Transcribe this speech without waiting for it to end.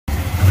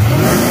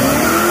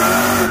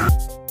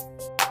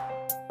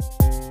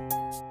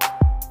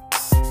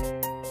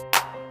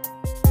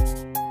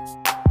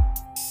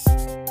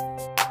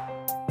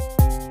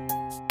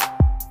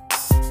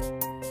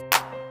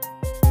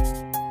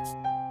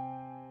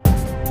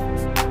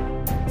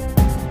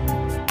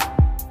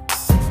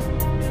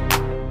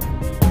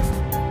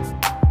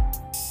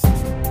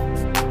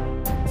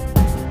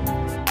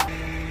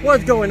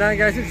What's going on,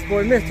 guys? It's your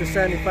boy Mr.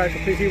 75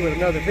 Caprice here with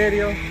another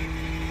video.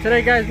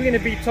 Today, guys, we're going to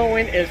be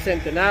towing El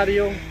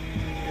Centenario.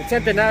 The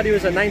Centenario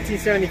is a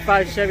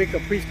 1975 Chevy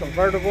Caprice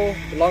convertible.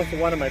 Belongs to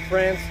one of my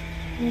friends.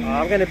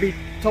 I'm going to be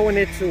towing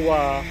it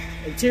to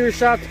interior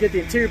shop to get the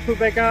interior put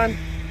back on.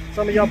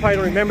 Some of y'all probably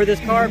don't remember this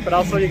car, but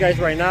I'll show you guys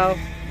right now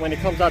when it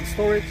comes out of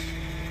storage.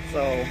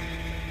 So,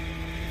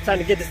 it's time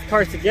to get this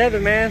car together,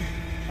 man.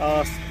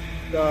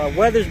 The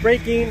weather's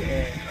breaking,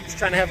 and I'm just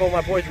trying to have all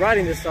my boys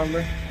riding this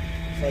summer.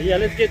 So yeah,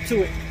 let's get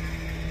to it.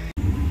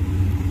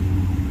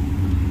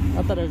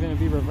 I thought it was gonna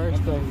be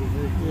reversed though.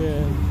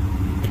 Yeah.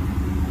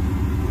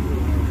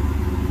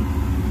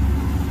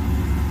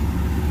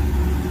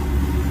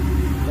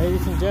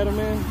 Ladies and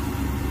gentlemen,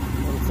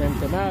 El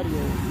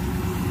Centenario.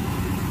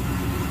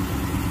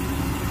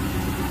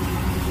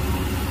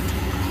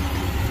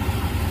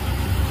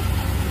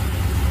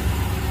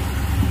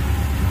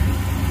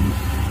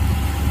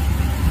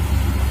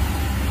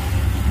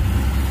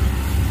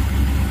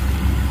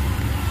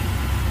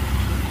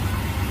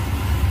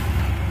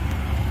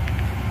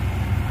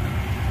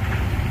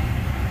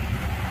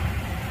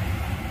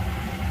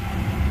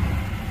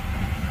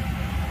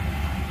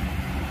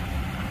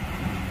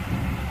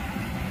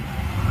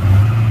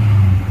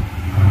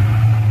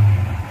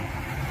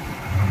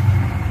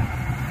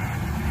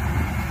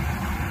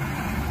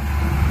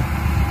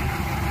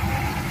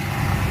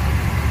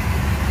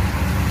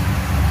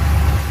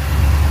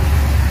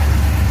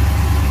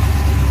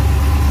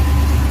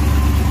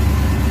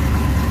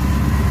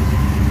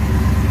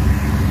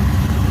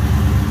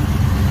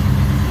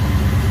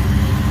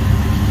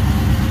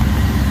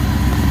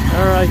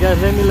 Alright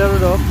guys, let me load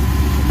it up.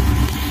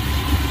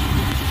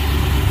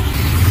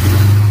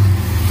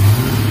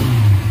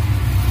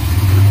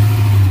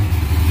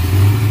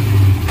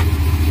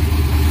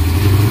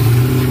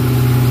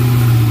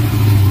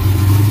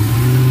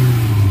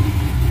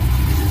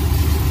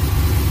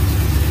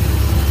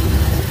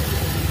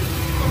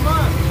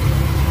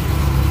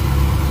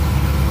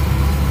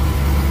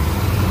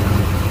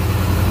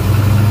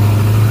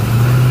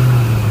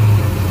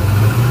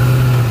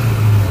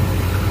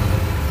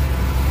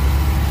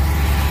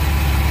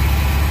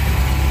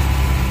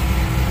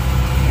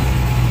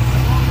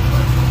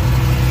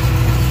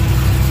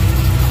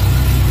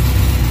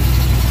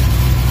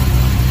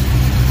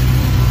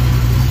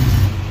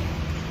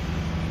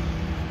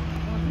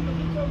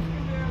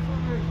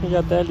 You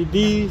got the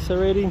LEDs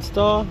already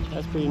installed.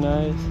 That's pretty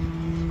nice.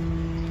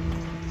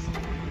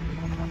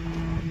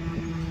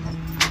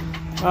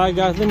 Alright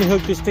guys, let me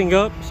hook this thing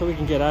up so we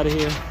can get out of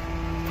here.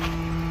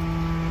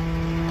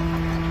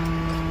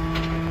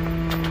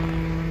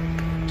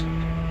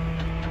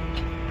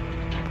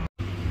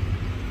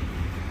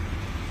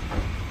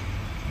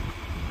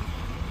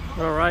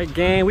 Alright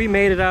gang, we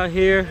made it out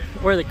here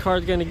where the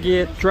car's gonna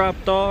get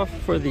dropped off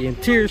for the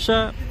interior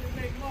shop.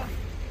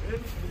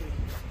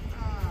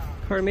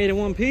 Car made in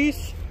one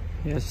piece.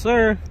 Yes,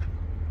 sir. Is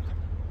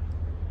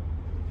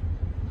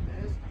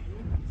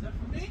that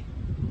for me?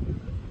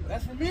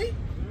 That's for me?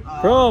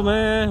 Bro,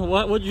 man,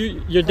 what would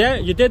your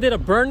dad did a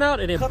burnout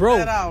and it broke.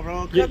 Cut that out,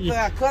 bro.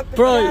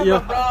 Bro,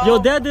 your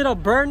dad did a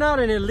burnout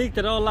and it leaked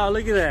it all out.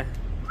 Look at that.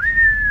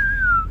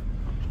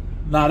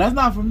 Nah, that's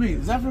not for me.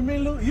 Is that for me,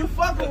 Lou? You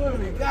fucking with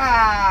me.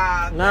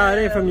 God. Nah, it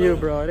ain't from you,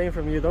 bro. It ain't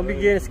from you. Don't be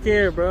getting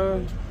scared,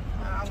 bro.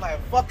 I'm like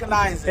fucking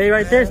Isaac. Hey,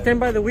 right there,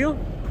 stand by the wheel.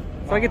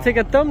 So I can take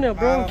a thumbnail,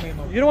 bro.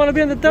 You don't want to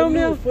be in the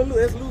thumbnail?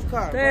 It's Lou's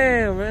car.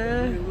 Damn,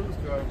 man. Lou's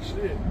car. Shit.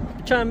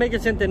 You're trying to make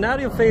it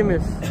Centenario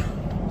famous.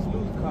 It's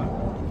Lou's car.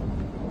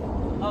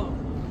 Oh.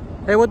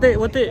 Hey, what they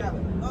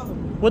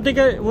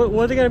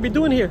gonna be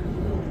doing here?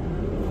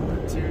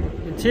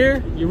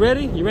 Interior. You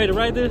ready? You ready to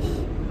ride this?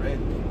 Ready.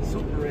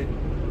 Super ready.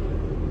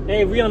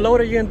 Hey, if we unload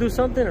it, you gonna do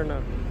something or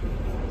not?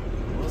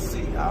 We'll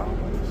see. I don't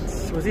know.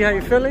 We'll see how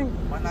you're feeling.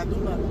 Might not do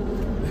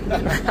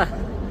nothing.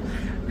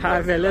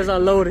 Alright, man, let's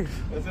unload it.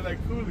 That's like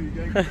coolie. You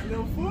gotta get a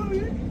little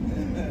fully.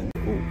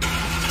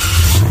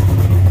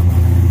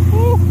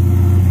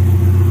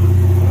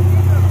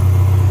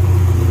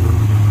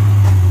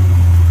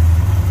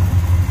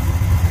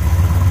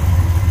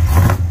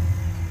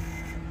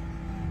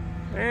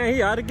 Man,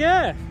 he out of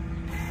gas.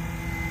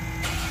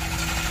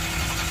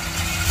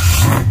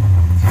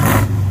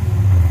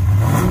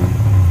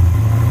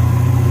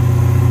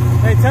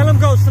 Hey, tell him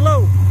go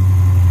slow.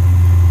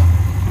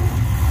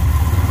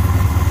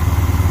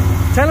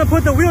 Tell him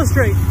put the wheel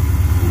straight.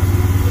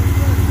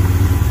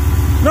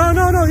 No,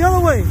 the other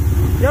way.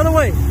 The other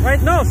way.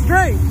 Right? No,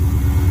 straight.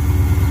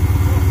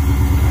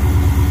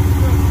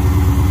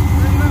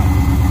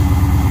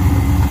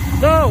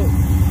 No.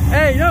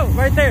 Hey, no,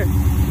 right there.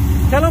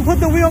 Tell him put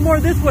the wheel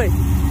more this way.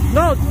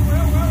 No.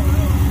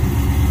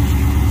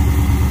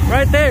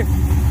 Right there.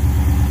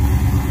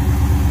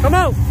 Come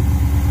on.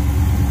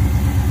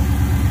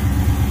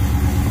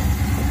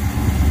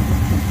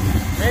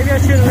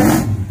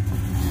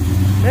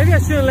 Maybe I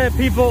shouldn't let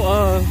people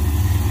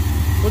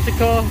what's it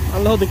called?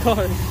 Unload the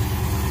cars.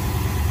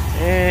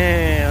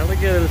 Damn,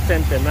 look at the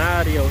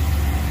Centenario.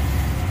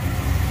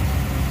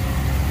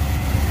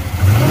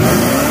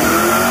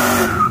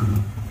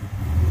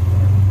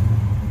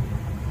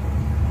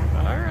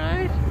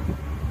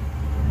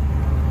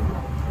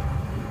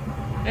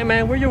 Hey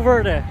man, where your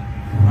vert at?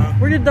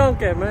 Where your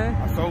dunk at, man?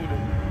 I sold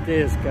it.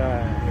 This guy.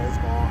 Yeah, it's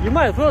gone. You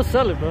might as well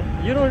sell it, bro.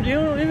 You don't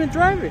even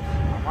drive it.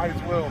 I might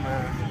as well,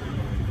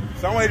 man.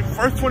 Somebody,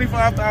 first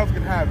 25,000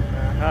 can have it,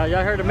 man.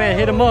 Y'all heard the man.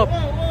 Hit him up.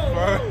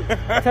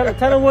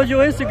 tell him what's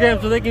your Instagram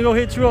so they can go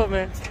hit you up,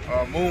 man.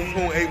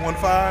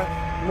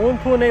 Moonpoon815.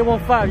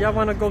 Moonpoon815. Y'all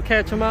want to go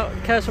catch him out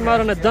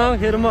on the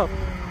dunk? Hit him up.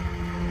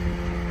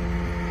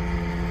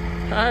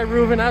 All right,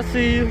 Ruben, I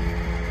see you.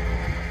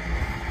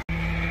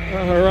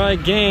 All right,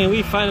 gang,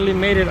 we finally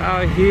made it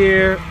out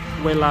here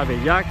with La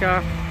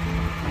Bellaca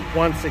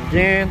once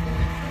again,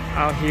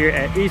 out here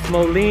at East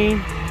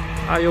Moline,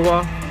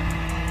 Iowa,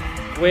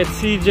 with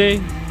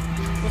CJ.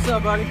 What's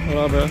up, buddy? What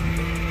up, bro?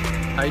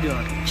 How you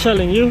doing?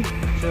 Chilling, you?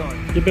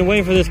 Chilling. You've been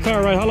waiting for this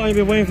car, right? How long have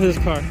you been waiting for this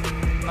car?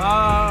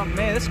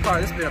 Man, this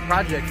has been a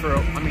project for,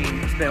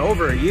 it's been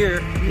over a year.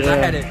 Yeah. I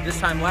had it this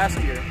time last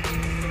year.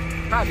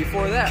 Probably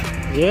before that.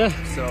 Yeah.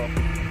 So.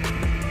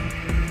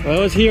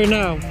 Well, it's here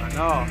now. I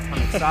know.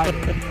 I'm excited.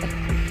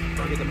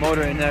 I'll get the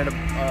motor in there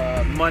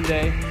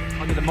Monday.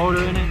 I'll get the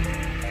motor in it.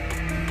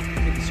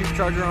 Get the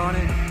supercharger on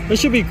it. It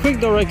should be quick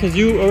though, right? Because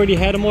you already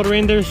had a motor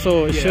in there,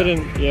 so it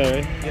shouldn't. Yeah,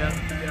 right? Yeah.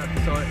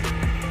 So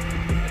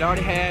it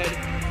already had a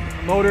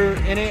motor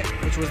in it,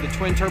 which was the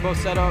twin turbo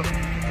setup.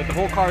 But the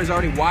whole car is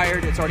already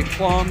wired. It's already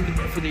plumbed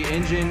for the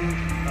engine.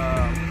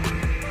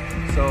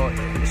 So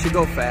it should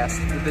go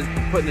fast. We're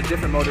putting a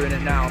different motor in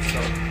it now.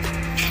 So.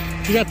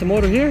 You got the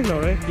motor here? No,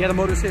 right? Yeah, the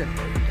motor's here.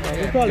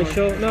 We'll probably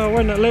show. No,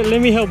 we're not.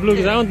 Let me help Blue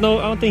because I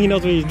don't think he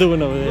knows what he's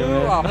doing over there.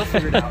 Ooh, Man. He'll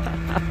figure it out.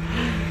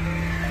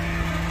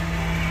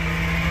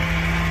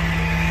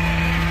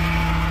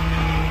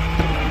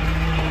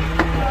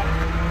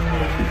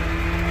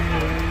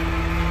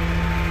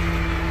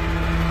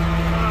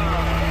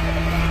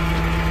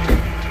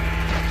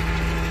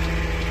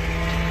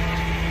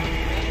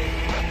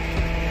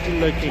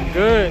 Looking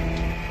good.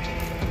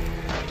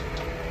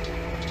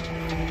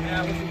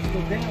 Yeah, what's it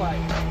still been like?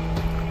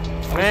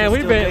 Man,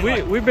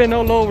 we've been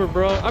all over,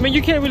 bro. I mean,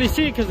 you can't really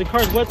see it because the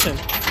car's wet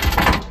tint.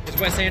 It's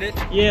wet sanded?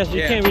 Yeah, so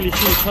you can't really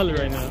see the color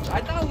right now.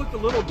 I thought it looked a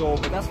little dull,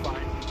 but that's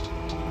fine.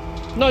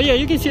 No, yeah,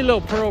 you can see a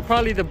little pearl,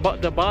 probably the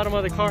bottom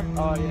of the car.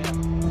 Oh yeah.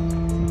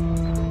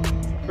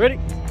 Ready?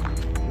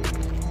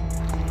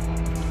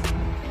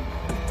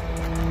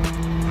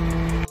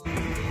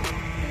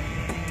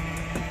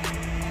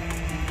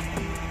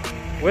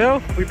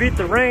 Well, we beat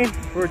the rain.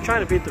 We were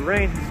trying to beat the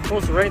rain. It's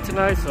supposed to rain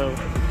tonight, so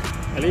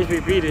at least we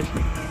beat it.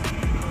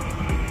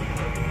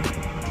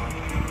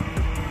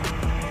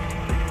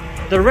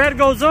 The red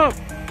goes up.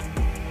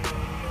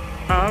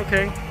 Oh,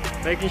 okay.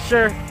 Making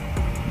sure.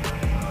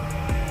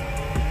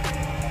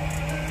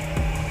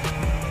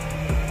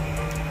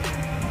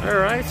 All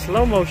right,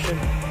 slow motion.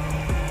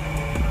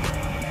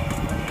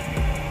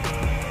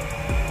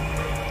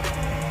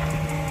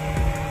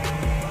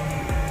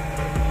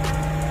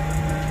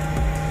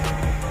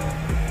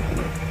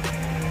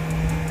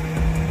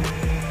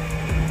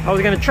 I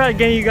was gonna try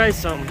getting you guys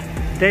some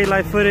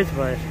daylight footage,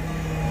 but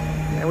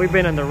man, we've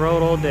been on the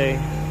road all day.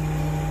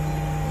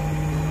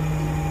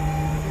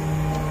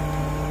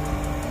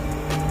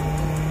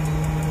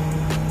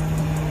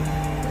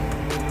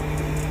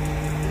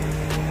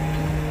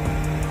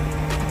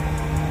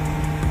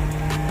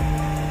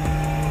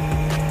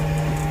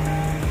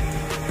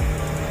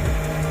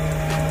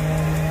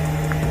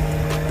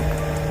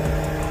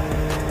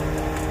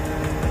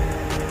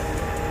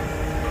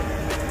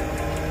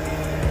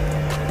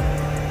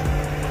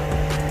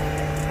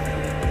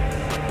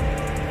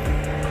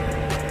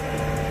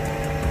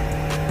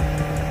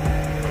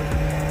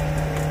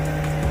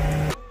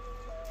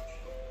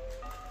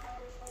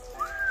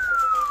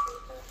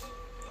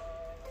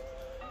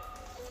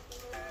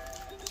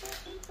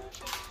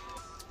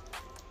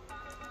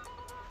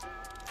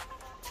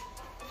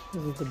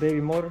 This is the baby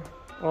motor.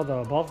 Oh,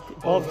 the valve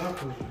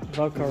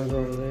cover is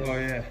over there. Oh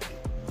yeah.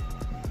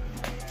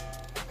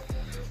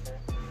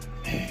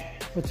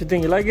 What you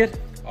think? You like it?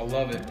 I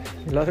love it.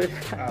 You love it?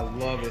 I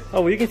love it.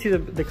 Oh, well, you can see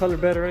the color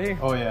better right here.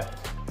 Oh yeah.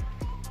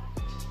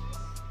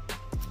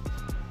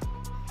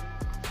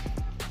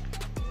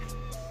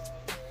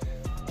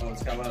 Oh,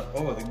 it's got a lot of,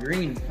 the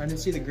green. I didn't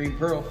see the green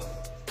pearl.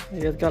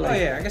 Yeah, it's got like. Oh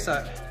yeah, I guess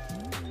I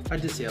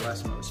did see it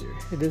last time I was here.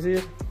 You did see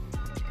it?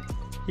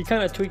 He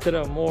kind of tweaked it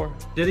out more.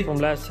 Did he? From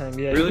last time,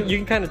 yeah. Really? You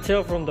can kind of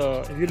tell from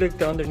if you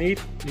look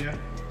underneath. Yeah.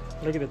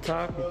 Look at the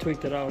top. He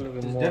tweaked it out a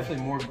little bit more. There's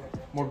definitely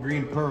more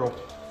green pearl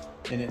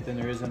in it than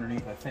there is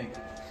underneath, I think.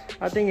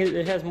 I think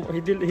it has more.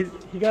 He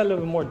got a little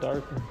bit more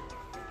darker.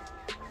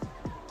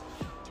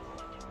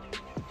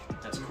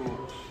 That's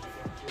cool.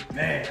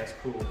 Man, that's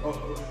cool.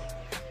 Oh.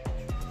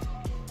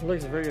 It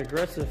looks very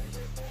aggressive.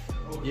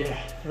 Yeah.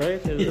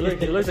 Right?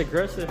 It looks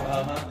aggressive.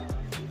 Uh-huh.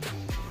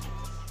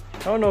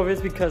 I don't know if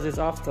it's because it's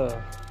off the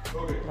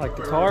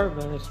carb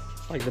and it's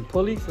like the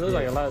pulleys. There's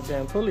like a lot of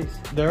damn pulleys.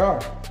 There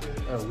are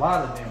a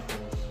lot of damn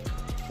pulleys.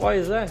 Why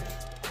is that?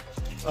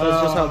 That's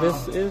just how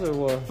this is, or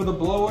what? For the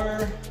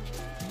blower,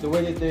 the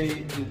way that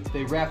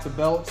they wrap the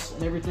belts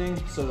and everything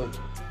so that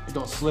it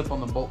don't slip on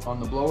the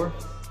blower.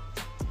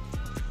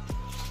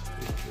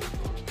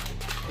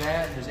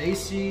 that. There's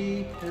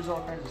AC. There's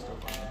all kinds of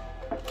stuff on there.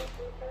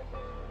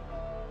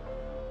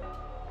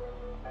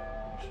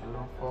 Make sure it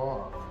don't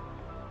fall off.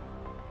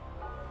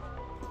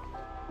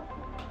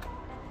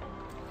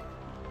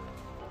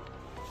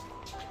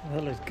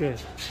 That looks good.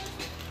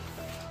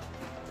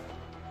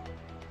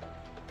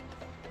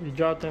 You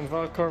drop them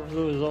valve cover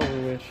fluid, is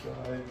over with.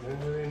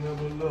 It ain't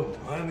number low,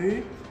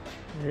 honey.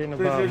 It ain't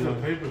about This is a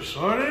money. paper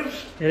shortage.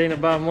 It ain't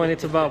about money,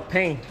 it's about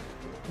pain.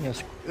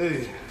 Yes.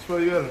 Hey, that's why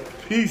you got a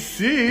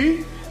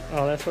PC.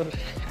 Oh, that's what.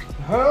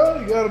 Huh?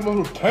 You got a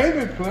little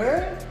payment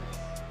plan.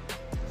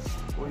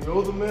 When you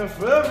owe the man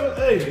forever,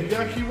 hey, you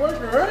gotta keep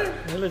working, right?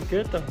 It looks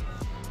good though.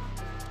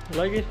 You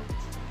like it?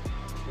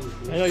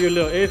 I know you're a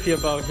little iffy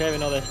about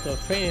having all that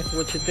stuff painted.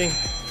 What you think?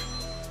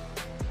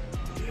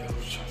 Yeah, I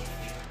was trying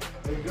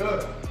to. Hey,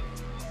 good.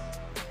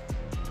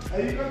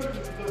 Hey, you got the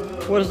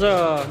What is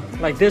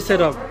like this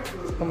setup?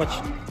 How much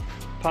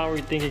power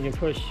you think you can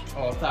push?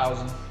 Oh,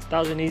 1,000.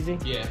 1,000 easy?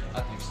 Yeah,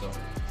 I think so.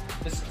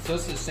 So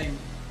it's the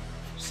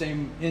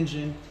same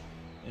engine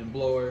and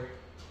blower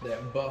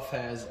that Buff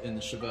has in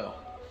the Chevelle.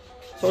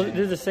 So this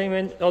is the same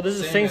engine? Oh, this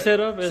is the same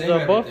setup as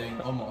same Buff?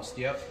 everything, almost,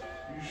 yep.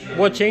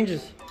 What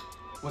changes?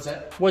 What's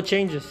that? What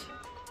changes?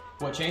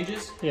 What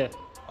changes? Yeah.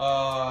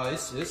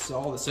 It's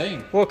all the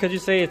same. Well, could you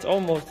say it's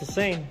almost the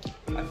same?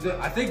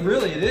 I think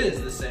really it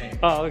is the same.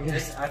 Oh,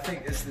 okay. I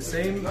think it's the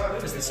same.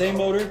 It's the same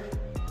motor.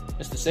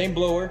 It's the same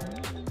blower.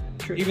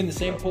 Even the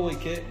same pulley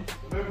kit.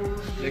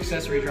 The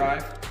accessory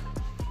drive.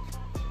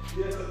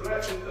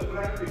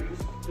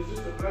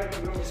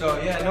 So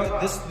yeah, no,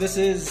 this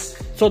is.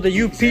 So did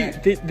you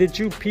did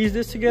you piece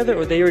this together,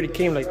 or they already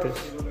came like this?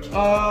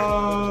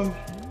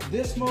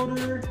 This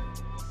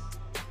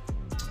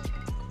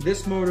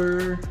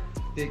motor,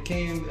 it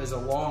came as a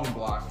long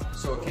block.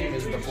 So it came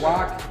as the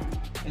block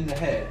and the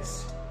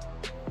heads.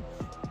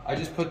 I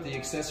just put the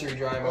accessory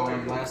drive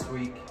on last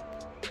week.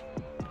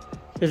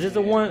 Is this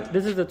the one?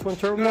 This is the twin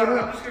turbo motor?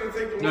 I'm just gonna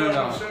take the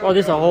No. Oh,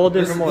 this is a whole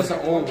different motor. This is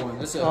an old one.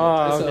 This is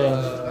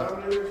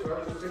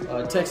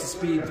a Texas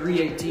Speed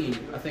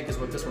 318, I think is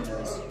what this one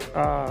is.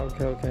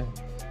 Okay.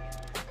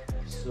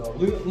 So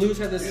Lou's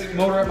had this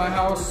motor at my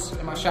house,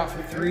 in my shop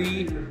for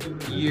 3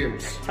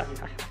 years.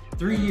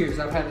 3 years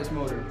I've had this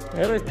motor.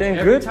 It looks damn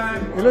good.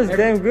 It looks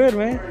damn good,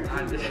 man.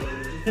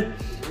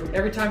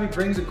 Every time he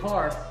brings a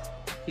car,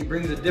 he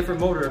brings a different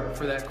motor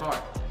for that car.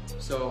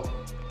 So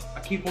I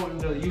keep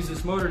wanting to use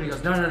this motor, and he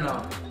goes, no, I'm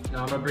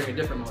gonna bring a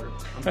different motor.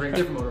 I'm gonna bring a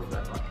different motor for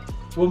that car.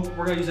 Well,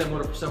 we're gonna use that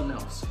motor for something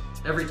else,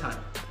 every time.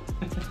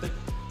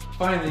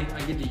 Finally,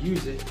 I get to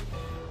use it.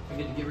 I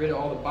get to get rid of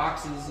all the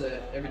boxes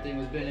that everything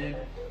has been in,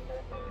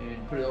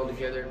 and put it all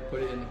together,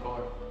 put it in the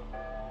car.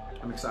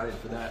 I'm excited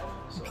for that.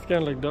 So. It's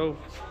kind of like dope.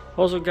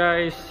 Also,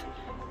 guys,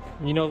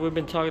 you know, we've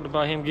been talking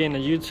about him getting a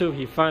YouTube.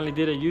 He finally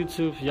did a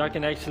YouTube. Y'all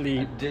can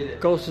actually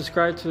go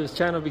subscribe to his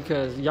channel,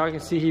 because y'all can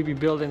see he be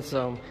building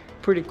some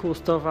pretty cool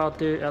stuff out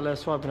there.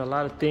 LS swapping a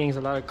lot of things,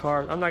 a lot of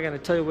cars. I'm not gonna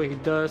tell you what he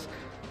does.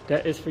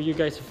 That is for you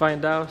guys to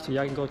find out, so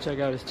y'all can go check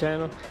out his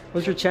channel.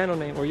 What's your channel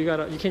name? Or you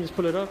can't just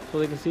pull it up so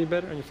they can see it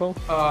better on your phone?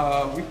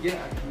 I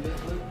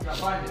gotta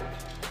find it.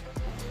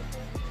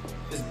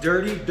 It's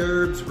Dirty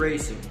Derbs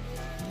Racing.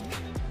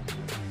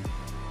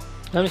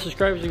 How many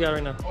subscribers you got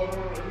right now?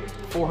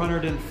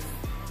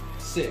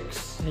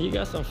 406. Hey, you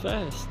got some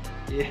fast.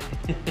 Yeah.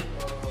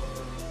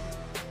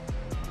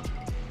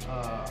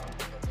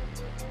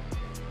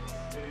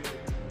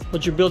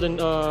 What you building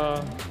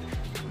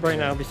right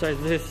now besides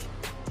this?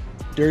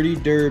 Dirty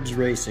Derbs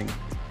Racing.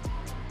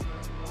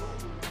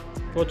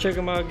 Go check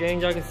him out,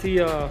 gang. Y'all can see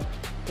the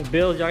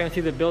build. Y'all can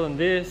see the build on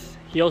this.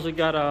 He also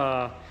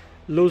got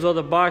Lou's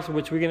other box,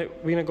 which we're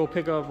gonna go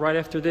pick up right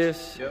after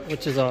this,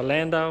 which is a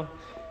Landau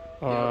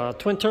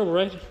twin turbo,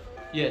 right?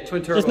 Yeah,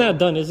 twin turbo. It's not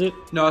done, is it?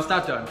 No, it's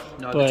not done.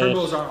 No, the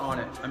turbos aren't on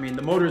it. I mean,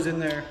 the motor's in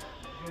there.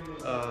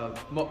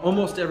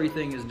 Almost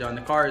everything is done.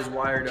 The car is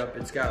wired up.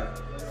 It's got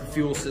a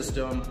fuel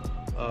system.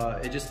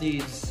 It just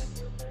needs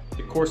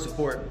the core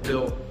support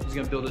built. He's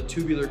gonna build a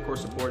tubular core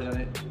support on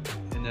it,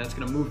 and that's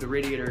gonna move the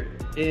radiator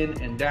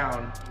in and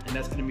down, and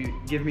that's gonna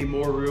give me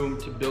more room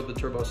to build the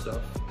turbo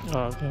stuff.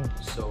 Oh, okay.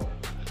 So.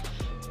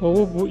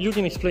 Well, you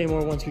can explain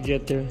more once we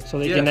get there, so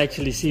they can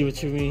actually see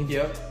what you mean.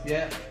 Yep.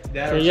 Yeah.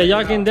 So yeah,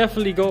 y'all can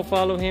definitely go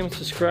follow him,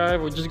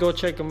 subscribe, or just go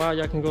check him out.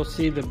 Y'all can go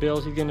see the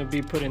builds. He's gonna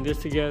be putting this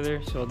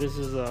together. So this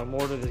is a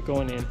motor that's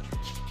going in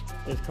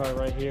this car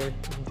right here.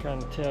 You can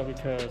kind of tell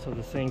because of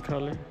the same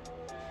color.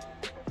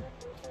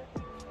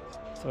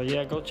 So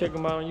yeah, go check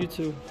him out on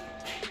YouTube.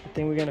 I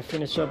think we're gonna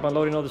finish up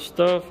unloading all the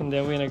stuff, and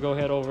then we're gonna go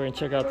head over and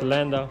check out the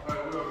Landau.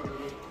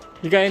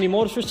 You got any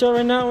motors for sale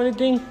right now or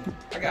anything?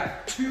 I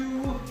got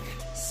 2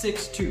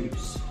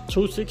 6.2s.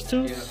 2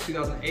 6.2s? Yeah,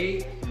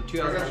 2008 and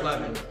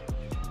 2011.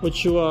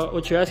 What you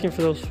asking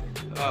for those?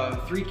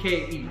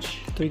 $3K each.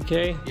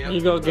 3K? Yep. There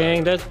you go,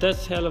 gang.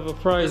 That's hell of a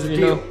price, That's a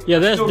you know. deal. Yeah,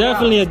 that's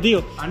definitely a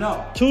deal. I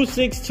know. 2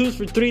 6.2s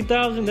for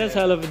 3,000. That's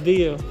hell of a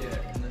deal.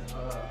 Yeah. And then,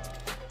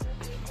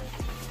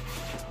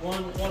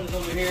 one is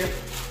over here.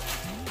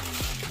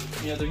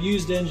 You know, they're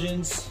used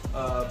engines,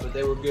 but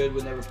they were good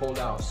when they were pulled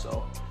out.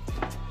 So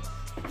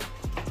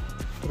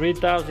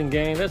 3,000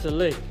 gang, that's a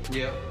lick.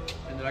 Yep.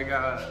 And then I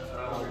got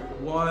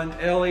one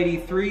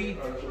L83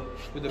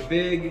 with a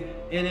big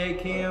NA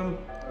cam,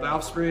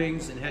 valve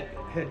springs, and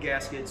head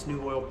gaskets,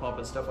 new oil pump,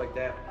 and stuff like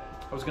that.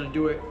 I was gonna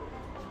do it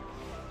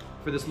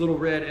for this little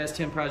red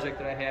S10 project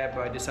that I had,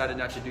 but I decided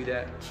not to do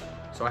that.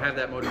 So I have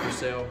that motor for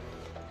sale.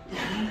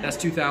 That's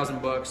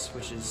 2,000 bucks,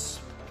 which is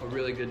a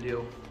really good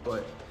deal,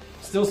 but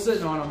still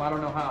sitting on them. I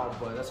don't know how,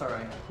 but that's all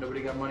right.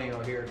 Nobody got money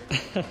out here.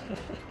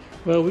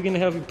 Well, we're gonna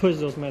help you push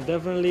those, man.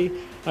 Definitely.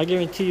 I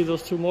guarantee you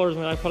those two motors,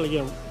 man, I probably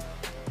get them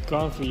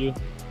gone for you.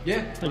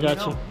 Yeah, I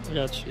got you. I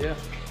got you. Yeah.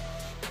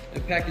 A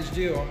package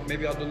deal.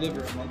 Maybe I'll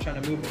deliver them. I'm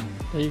trying to move them.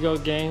 There you go,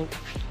 gang.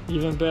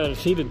 Even better.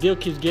 See, the deal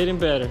keeps getting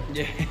better.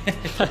 Yeah.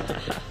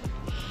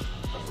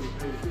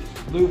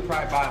 Lou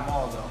probably buy them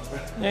all though.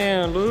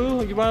 Damn,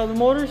 Lou, you buy all the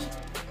motors?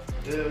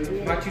 Yeah,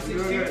 yeah. My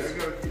 266? You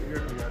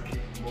gotta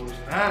keep the motors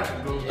ass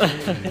and go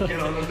get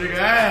on the nigga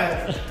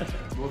ass.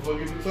 Motherfucker,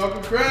 you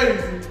talking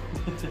crazy.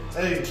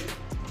 Hey,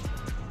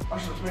 I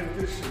should have painted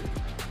this shit.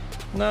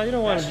 No, you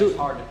don't want to That's do.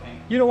 hard to paint.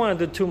 You don't want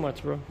to do too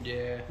much, bro.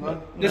 Yeah.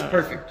 No. This is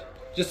perfect.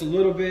 Just a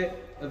little bit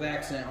of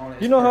accent on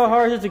it. You know how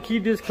hard it is to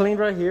keep this clean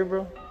right here,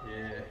 bro?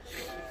 Yeah.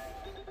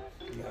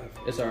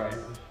 It's alright.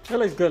 It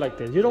looks good like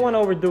this. You don't want to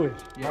overdo it.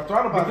 My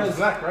throttle body is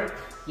black, right?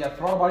 Yeah,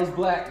 throttle body's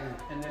black,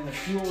 and then the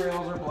fuel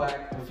rails are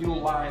black, the fuel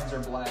lines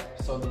are black.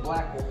 So the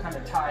black will kind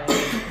of tie in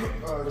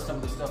with some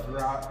of the stuff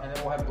throughout, and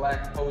then we'll have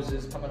black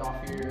hoses coming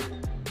off here.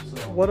 So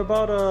What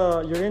about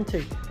your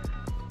intake?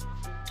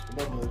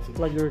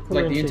 Like your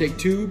cooler like the intake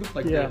tube,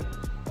 like Yeah.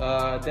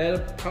 that. That'll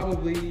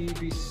probably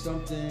be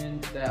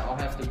something that I'll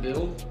have to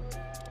build.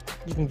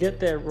 You can get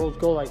that rose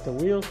gold, like the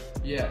wheels,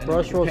 Yeah, and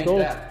Brush then we rose can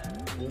gold. paint that.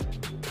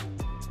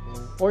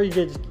 or you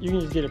can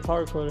just get a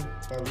powder coater.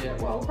 Yeah,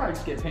 well, we'll probably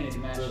just get painted to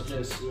match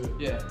this.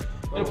 Yeah.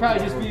 It'll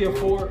probably just be a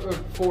 4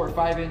 or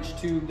 5 inch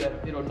tube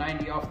that it'll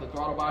 90 off the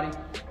throttle body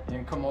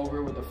and come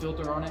over with a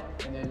filter on it,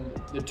 and then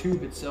the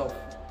tube itself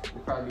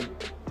will probably be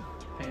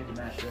painted to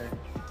match there.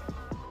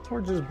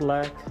 Or just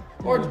black.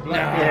 Or just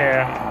black.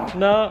 Yeah.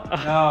 No.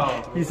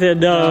 No. You said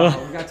no.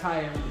 No, we gotta tie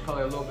in with the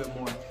color a little bit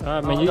more.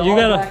 Alright, man, The you all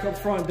gotta black up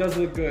front does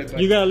look good.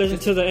 But you gotta listen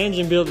to the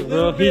engine builder,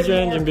 bro. He's your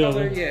engine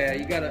builder. Yeah,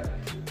 you gotta.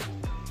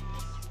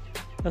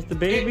 That's the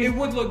baby. It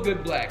would look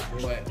good black,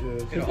 but I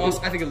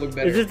think it look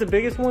better. Is this the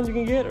biggest one you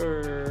can get,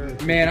 or?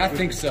 Man, I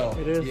think so.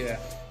 It is? Yeah,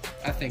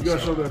 I think You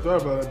gotta so. show that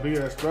throttle body, that big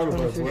ass throttle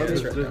body, boy. Yeah,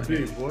 That's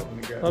big, boy.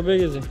 How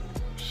big is it?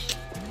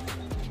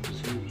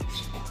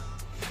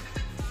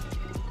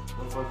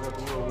 Motherfucker got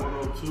the little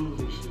 102s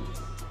and shit.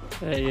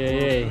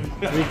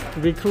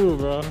 Hey. Be cool,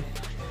 bro.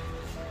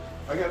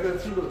 I got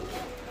that too.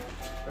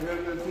 I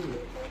got that too.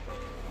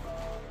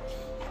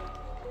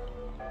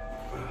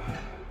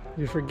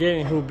 You're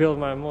forgetting who built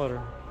my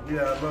motor.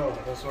 Yeah, I know.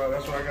 That's why I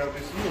gotta be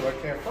smooth. I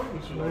can't fuck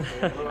with you like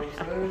that. You know what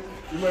I'm saying?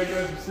 You might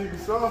got some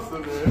secret sauce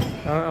in there.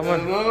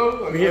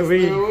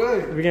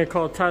 We're gonna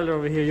call Tyler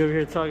over here. You're over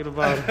here talking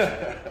about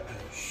it.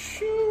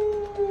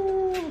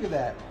 Shoo! Look at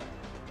that.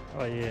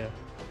 Oh yeah.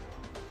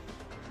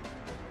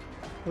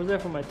 Was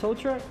that for my tow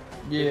truck?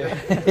 Yeah.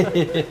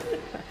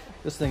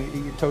 This thing,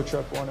 eat your tow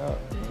truck one up.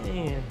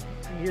 Man,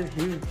 he is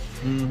huge.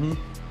 Mm-hmm.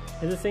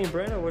 Is it St.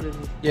 Brand or what is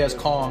it? Yeah, it's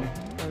Kong.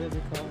 What is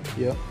it called?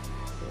 Yep.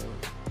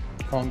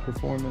 Kong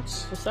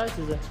Performance. What size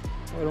is that?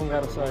 Oh, I don't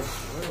got a size.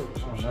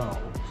 Oh no,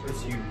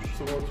 it's huge. It's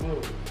a 112.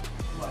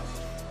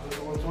 It's a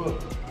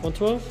 112.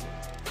 112?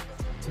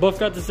 Both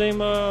got the same,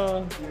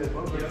 Yeah,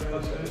 both yeah.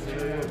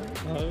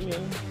 Oh, yeah.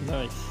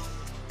 Nice.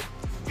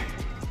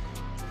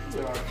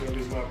 You gotta feel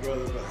this my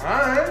brother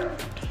behind.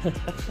 You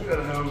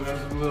gotta have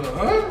that little,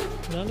 huh?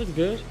 No, that's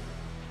good.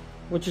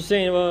 What you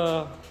saying,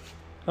 how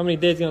many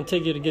days gonna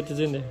take you to get this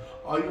in there?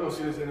 Oh, you gonna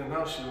see this in and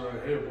out shit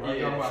right here, bro. I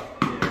got my...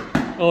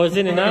 Oh, it's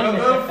in and out?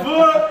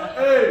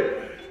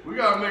 Hey, we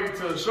gotta make it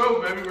to the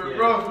show, baby. We're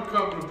grown. We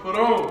coming to put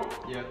on.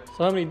 Yeah.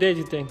 So how many days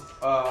you think?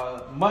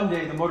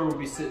 Monday the motor will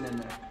be sitting in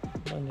there.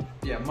 Monday.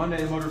 Yeah,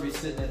 Monday the motor will be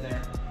sitting in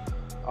there.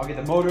 I'll get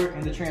the motor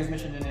and the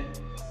transmission in it.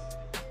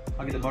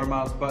 I'll get the motor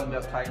miles buttoned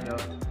up, tightened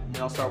up, and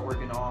then I'll start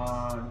working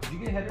on. Did you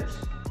get headers?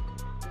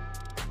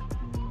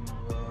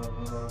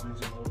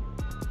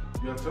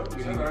 You gotta tell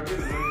me. I get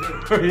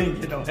it. You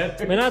didn't get no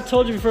headers. Man, I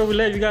told you before we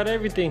left, you got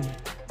everything.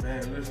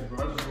 Man, listen,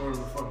 bro. I just ordered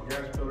the fucking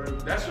gas pedal.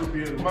 That should be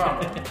in the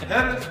mile.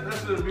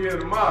 That should be in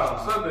the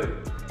mile Sunday.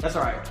 That's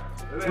all right.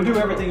 We'll do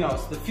everything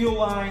else. The fuel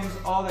lines,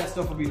 all that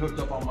stuff will be hooked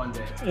up on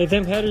Monday. Hey,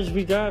 them headers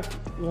we got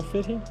won't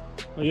fit here?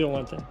 Or you don't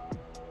want them?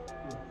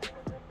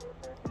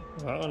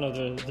 Well, I don't know,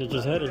 they're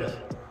just headers.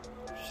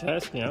 Just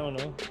asking, I don't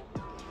know.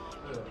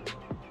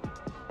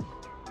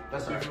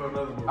 That's all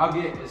right.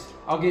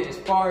 I'll get as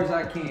far as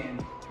I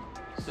can.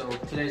 So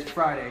today's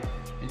Friday,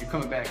 and you're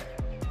coming back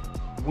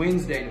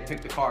Wednesday to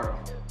pick the car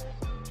up.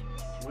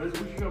 We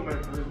can come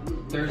back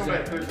Thursday. Come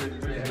back Thursday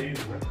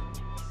evening, man.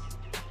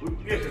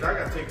 Yeah, because I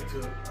got to take it to,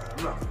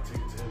 I'm not going to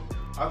take it to him.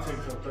 I'll take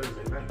it to him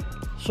Thursday night.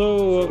 So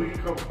we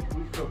can come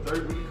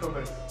Thursday, we can come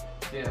back.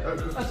 Yeah.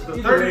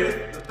 The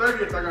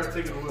 30th, I got to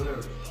take it to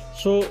Will.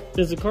 so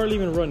is the car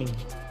even running?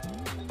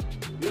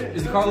 Yeah.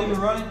 Is the car even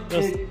running?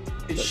 Yes.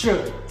 It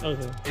should.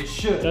 Okay. It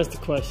should. That's the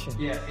question.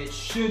 Yeah, it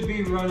should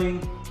be running.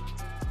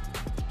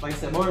 Like I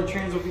said, motor and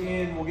trans will be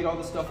in. We'll get all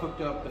this stuff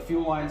hooked up. The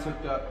fuel lines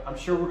hooked up. I'm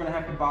sure we're gonna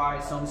have to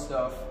buy some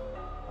stuff.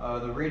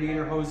 The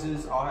radiator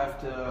hoses, I'll have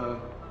to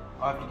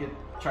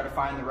try to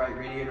find the right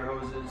radiator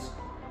hoses.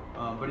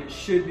 But it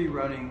should be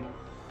running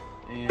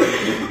and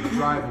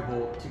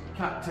drivable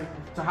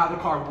to how the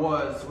car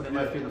was when it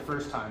left here the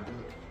first time.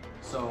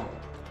 So.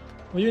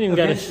 Well, you didn't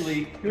even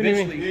you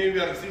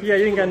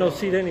didn't got no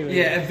seat anyway.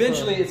 Yeah,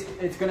 eventually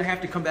it's gonna have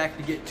to come back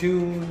to get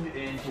tuned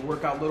and to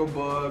work out little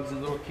bugs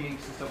and little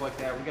kinks and stuff like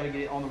that. We gotta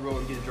get it on the road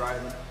and get it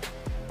driving,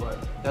 but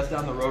that's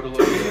down the road a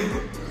little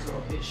bit.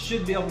 So it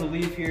should be able to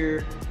leave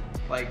here,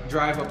 like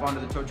drive up onto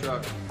the tow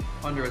truck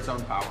under its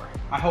own power.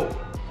 I hope,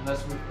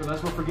 unless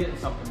we're forgetting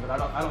something, but I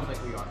don't think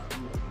we are.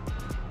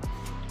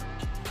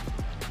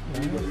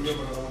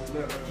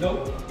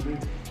 Nope.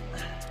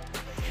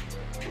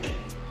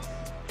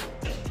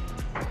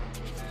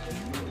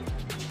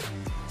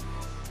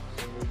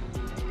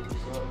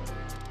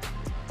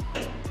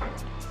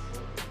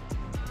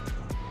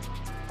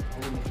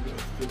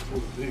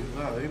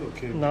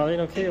 Nah, they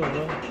ain't no cable,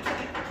 bro.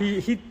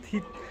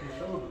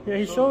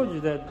 He showed you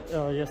that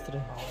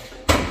yesterday.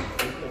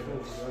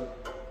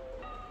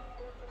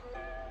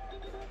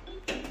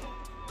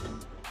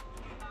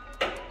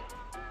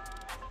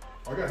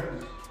 I got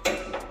his.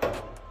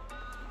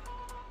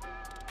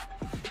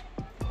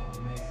 Oh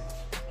man,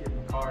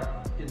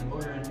 getting the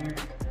motor in here.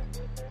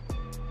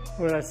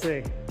 What did I say?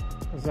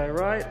 Was that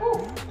right?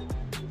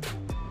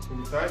 It's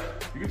gonna be tight.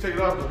 You can take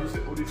it off, but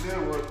what he said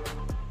was,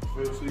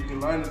 so you can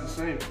line it the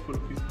same. Put a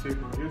piece of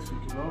tape on here so you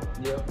can know.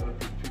 Yep. Put a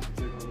piece of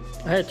tape on this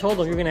side. I had told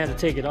him you're gonna have to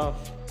take it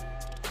off.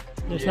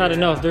 There's not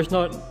enough. There's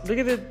not. Look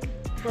at it,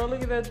 bro.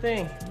 Look at that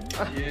thing.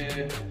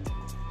 Yeah.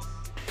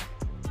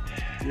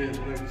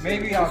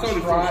 Maybe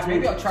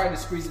I'll try to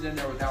squeeze it in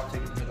there without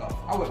taking the lid off.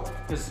 I will,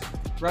 because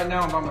right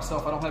now I'm by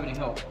myself. I don't have any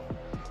help.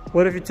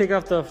 What if you take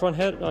off the front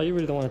head? Oh, you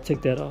really don't want to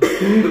take that off.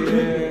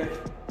 Yeah.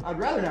 I'd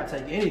rather not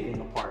take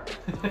anything apart.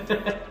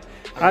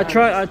 I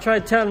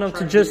tried telling them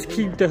to just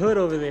keep the hood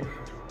over there.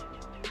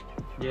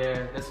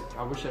 Yeah,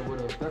 I wish I would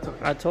have. That's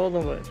okay. I told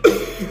them, but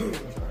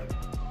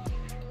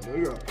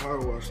we gotta power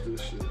wash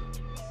this shit.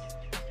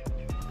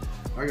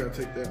 I gotta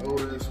take that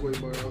old ass sway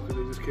bar out because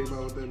they just came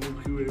out with that new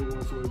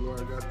Q81 sway bar. I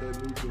got that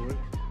new joint.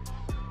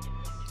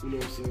 You know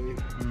what I'm saying?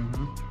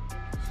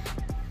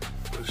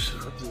 I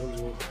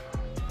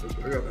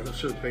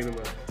should have painted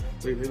my.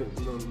 They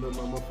didn't let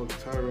my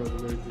motherfucking tire out and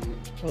everything.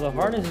 Well, the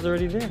harness is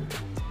already there.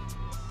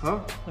 Huh?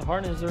 The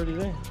harness is already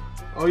there.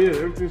 Oh yeah,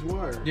 everything's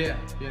wired. Yeah.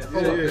 Oh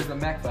look, there's the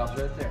Mac valves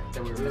right there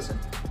that we were missing.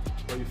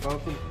 Oh, you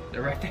found them?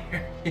 They're right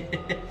there.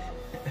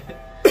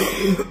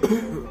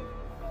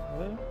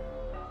 Well,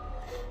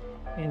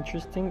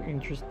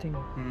 interesting.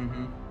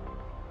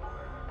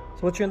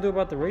 So what you gonna do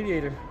about the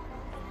radiator?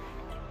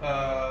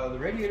 The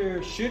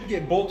radiator should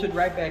get bolted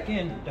right back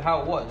in to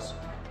how it was.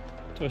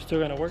 So it's still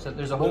gonna work? So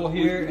there's a hole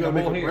here and a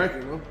hole here.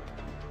 Bracket, no?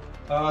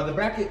 The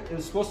bracket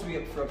is supposed to be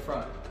up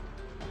front.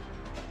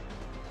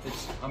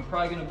 I'm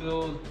probably gonna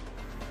build.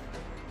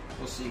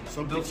 We'll see.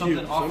 Build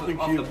something off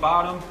the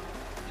bottom.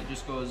 It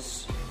just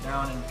goes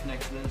down and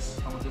connects this.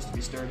 I want this to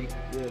be sturdy.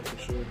 Yeah, for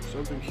sure.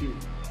 Something cute.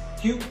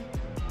 Cute.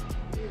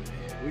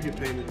 We can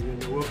paint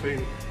it. We'll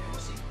paint it. We'll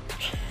see.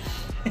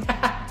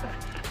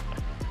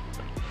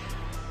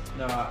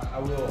 No, I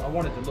will. I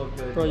want it to look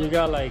good. Bro, you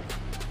got like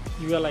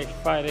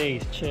 5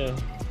 days. Chill.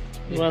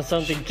 You want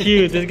something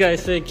cute? This guy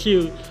said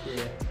cute.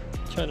 Yeah.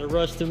 Trying to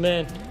rush the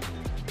man.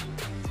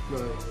 No,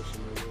 man.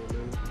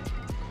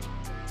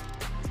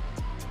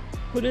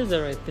 What is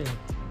that right there?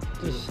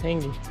 Just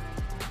hanging.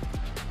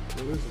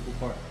 What is it? Cool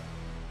part.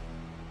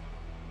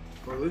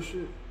 Oh, this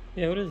shit?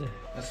 Yeah, what is it?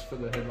 That's for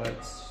the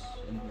headlights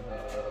and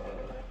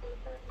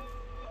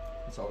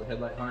that's all the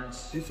headlight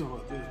harness. You talking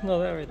about this? No,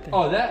 that right there.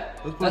 Oh,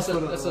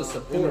 that's a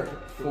support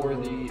for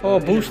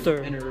the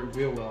booster. inner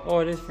wheel well. Oh,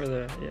 it is for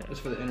the It's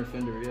for the inner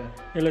fender, yeah.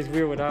 It looks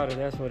weird without it.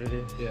 That's what it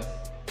is. Yeah.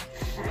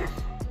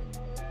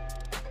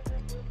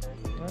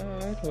 All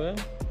right, well,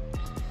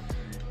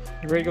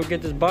 you ready to go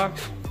get this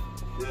box?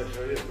 Yeah,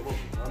 sure is. Come on.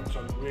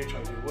 We ain't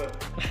trying to get wet.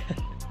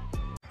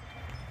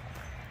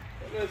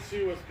 Let's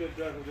see what's been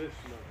done with this.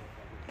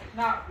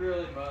 Not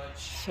really much.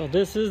 So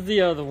this is the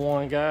other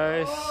one,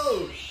 guys.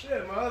 Oh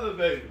shit, my other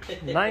baby.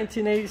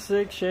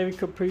 1986 Chevy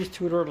Caprice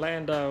two-door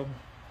Landau.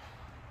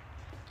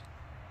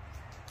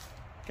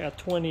 Got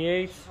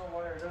 28. It's all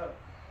wired up.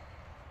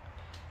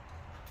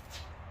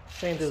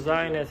 Same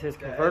design as his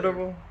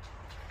convertible.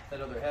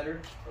 That other header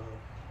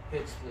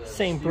hits the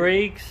Same steering.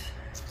 brakes.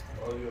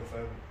 Oh, you're a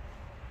fan.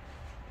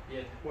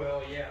 Yeah,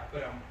 well, yeah,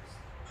 but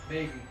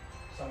maybe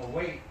some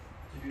weight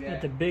to do that.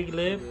 With the big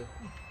lip.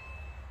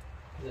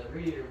 The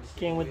radiator was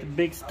Came with the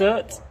big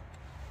studs.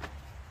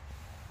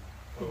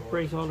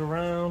 Brakes all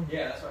around.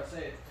 Yeah, that's what I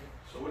said.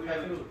 So what do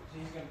you do?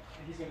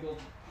 He's gonna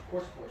build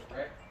course,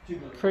 right?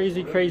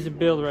 Crazy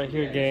build right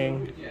here,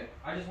 gang. Yeah,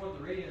 I just want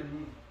the radiator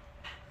moved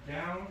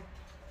down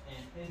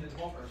and into the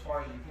bumper as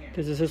far as you can.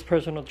 This is his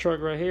personal truck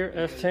right here,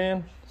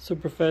 S10,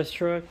 super fast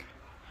truck.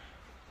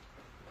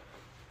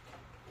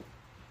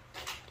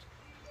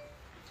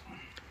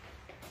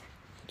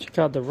 Check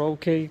out the roll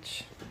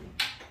cage.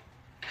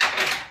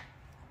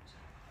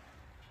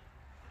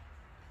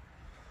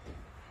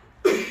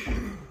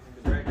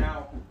 Right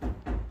now,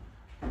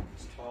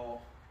 it's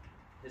tall.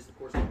 It's the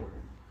course support.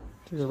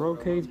 To the roll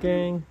cage,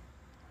 gang.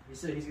 He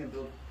said he's gonna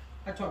build.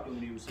 I talked to him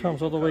when he was here.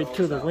 Comes all the way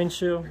to the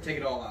windshield. Or take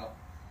it all out.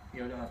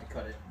 You know, don't have to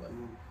cut it, but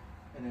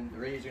and then the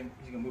radiator,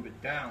 he's gonna move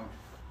it down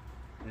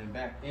and then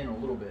back in a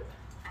little bit.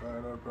 All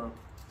right, no problem.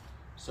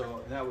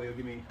 So that way it'll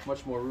give me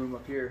much more room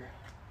up here.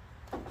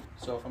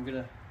 So if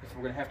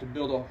we're gonna have to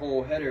build a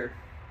whole header,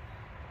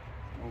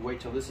 we'll wait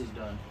till this is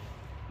done.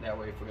 That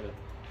way,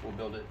 we'll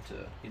build it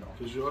to, you know.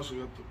 Cause you also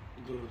got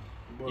the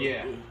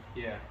button.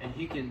 Yeah, and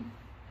he can,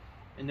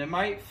 and it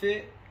might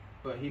fit,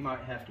 but he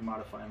might have to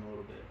modify him a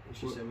little bit. Which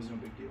he said was no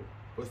big deal.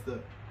 What's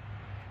that?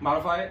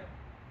 Modify it?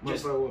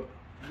 Modify Just what?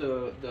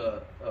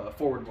 the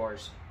forward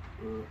bars.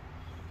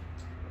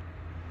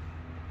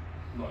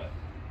 What?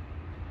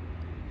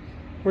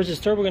 Where's this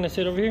turbo gonna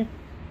sit, over here?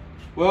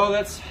 Well,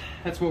 that's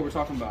what we're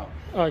talking about.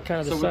 Oh,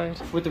 kind of the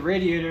side. With the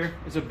radiator,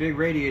 it's a big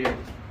radiator.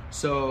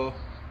 So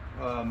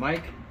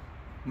Mike,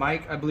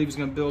 I believe, is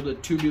going to build a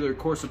tubular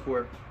core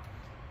support.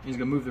 He's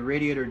going to move the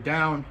radiator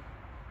down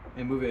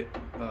and move it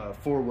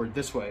forward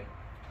this way.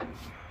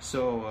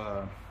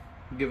 So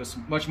give us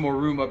much more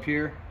room up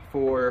here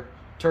for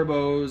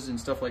turbos and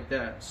stuff like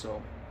that.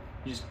 So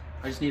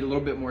I just need a little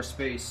bit more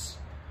space.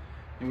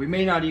 And we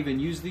may not even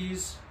use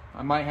these.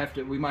 We might have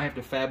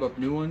to fab up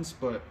new ones,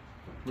 but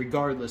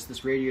regardless,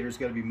 this radiator's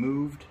got to be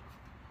moved.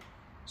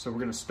 So we're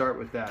going to start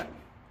with that.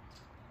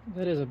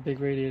 That is a big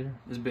radiator.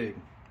 It's big.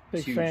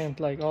 Big fan,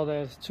 like all that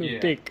is too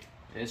thick.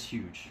 It's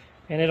huge.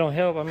 And it don't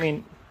help. I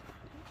mean,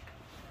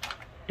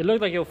 it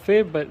looked like it'll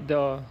fit, but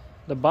the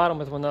bottom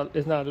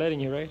is not letting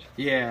you, right?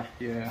 Yeah.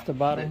 It's the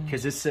bottom.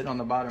 Because it's sitting on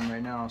the bottom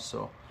right now,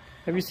 so.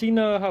 Have you seen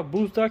how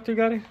Boost Doctor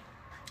got it?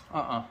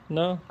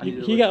 No?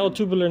 He got all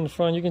tubular in the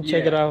front. You can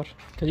check it out.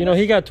 Because, you know,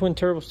 he got twin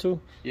turbos, too.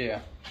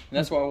 Yeah. And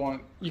that's why I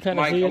want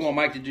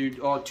Mike to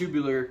do all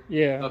tubular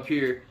up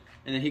here.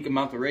 And then he can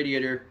mount the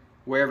radiator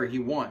wherever he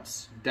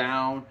wants.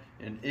 Down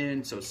and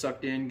in, so it's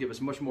sucked in. Give us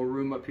much more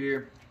room up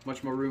here.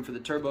 Much more room for the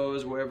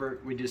turbos, wherever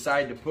we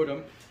decide to put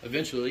them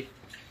eventually.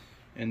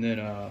 And then...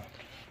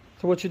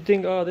 So what you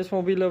think, this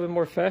one will be a little bit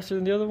more faster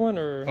than the other one,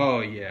 or?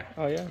 Oh, yeah.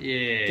 Oh, yeah?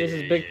 Yeah. This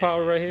is big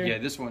power right here? Yeah,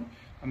 this one.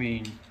 I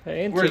mean,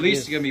 we're at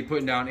least going to be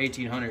putting down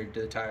 1,800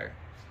 to the tire.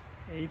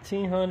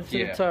 1,800 to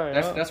the tire.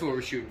 That's what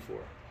we're shooting for.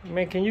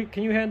 Man, can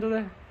you handle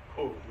that?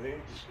 Oh, man.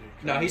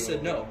 No, he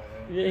said no.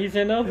 Yeah, he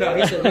said no? No,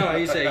 he said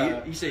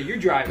no. He said you're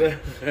driving.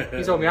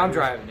 He told me I'm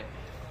driving it.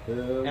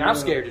 And I'm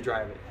scared to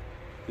drive it.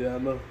 Yeah, I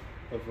know.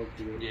 I fucked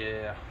with it.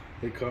 Yeah.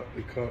 They caught.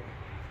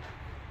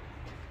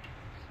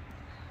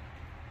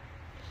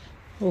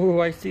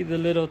 Oh, I see the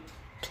little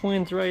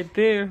twins right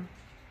there.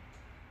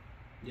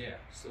 Yeah,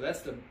 so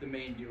that's the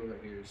main deal right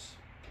here is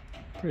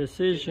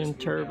precision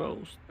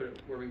turbos. Put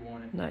it where we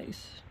want it.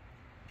 Nice.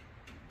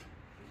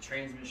 The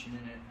transmission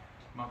in it.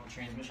 Mount the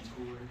transmission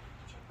cooler.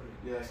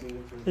 Yeah, I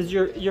seen it. Is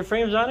your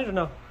frames on it or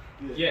no?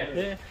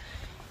 Yeah.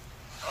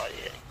 Oh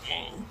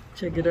yeah.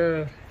 Check it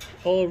out.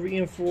 All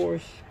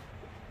reinforced.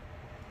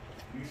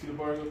 You see the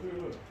bars up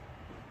there? Look.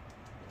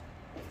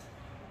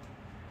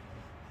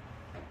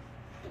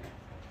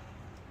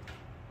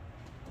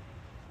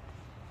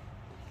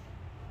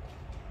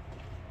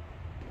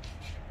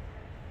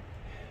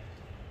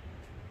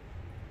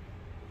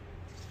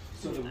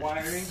 So the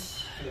wiring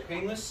for the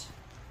painless,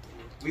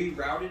 we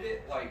routed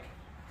it like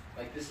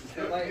this is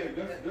headlight.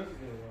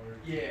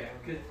 Yeah,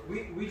 because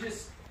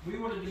we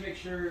wanted to make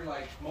sure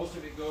like most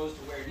of it goes to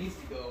where it needs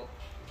to go,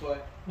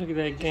 but look at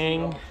that,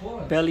 gang.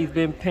 Belly's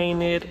been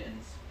painted.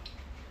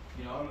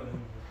 You know,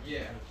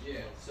 yeah.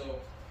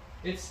 So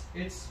it's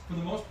for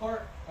the most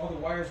part, all the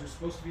wires are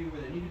supposed to be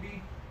where they need to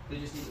be. They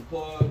just need the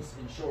plugs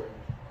and shorten,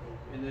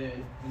 and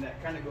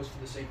that kind of goes for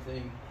the same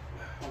thing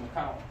on the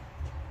column.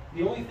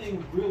 The only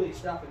thing really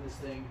stopping this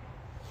thing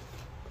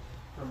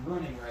from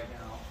running right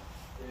now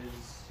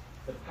is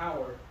the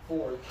power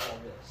for all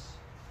this.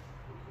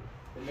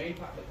 The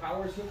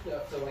power is hooked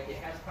up, so like it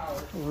has power.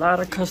 A lot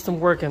of custom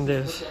work in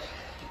this.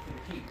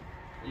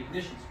 The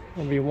ignition switch.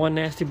 Gonna be one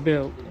nasty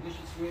build. The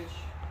ignition switch.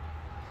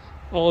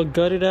 All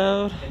gutted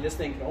out. And this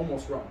thing can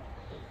almost run.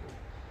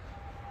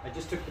 I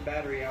just took the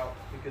battery out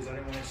because I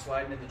didn't want it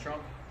sliding in the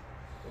trunk,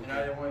 and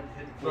I didn't want it to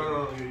hit the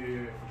quarters. No,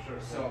 yeah, for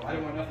sure. So I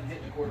didn't want nothing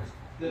hitting the quarters.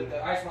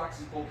 The ice box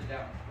is bolted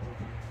down.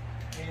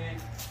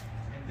 And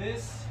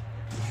this,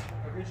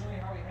 originally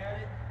how we had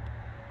it,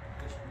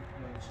 which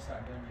it's just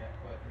not done yet,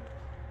 but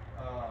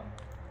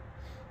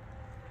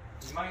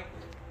we might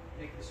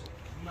make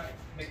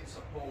this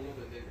a hole a little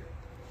bit bigger.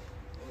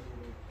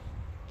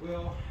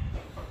 Well,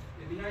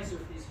 it'd be nicer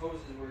if these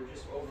hoses were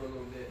just over a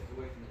little bit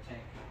away from the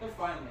tank. They're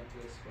fine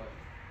like this, but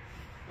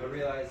I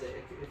realized that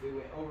if we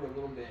went over a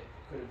little bit,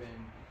 it could have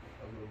been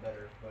a little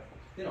better, but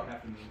they don't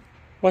have to move.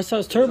 What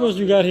size turbos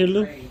you got here,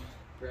 Lou?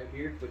 Right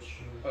here, which,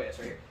 oh yeah, it's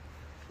right here.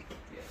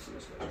 Yeah, so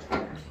this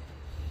way.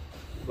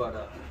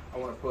 But I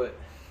want to put,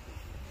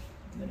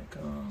 and then it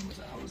comes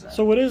out.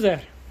 So what is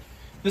that?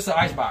 This is an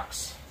ice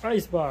box.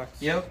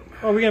 Icebox. Yep.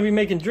 Oh, we're gonna be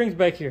making drinks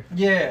back here.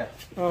 Yeah.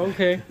 Oh,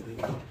 okay.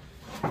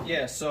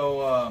 Yeah.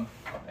 So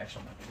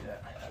actually, I'm gonna do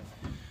that.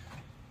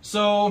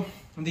 So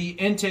the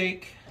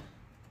intake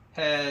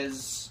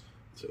has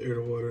It's an air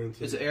to water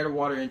intake. It's an air to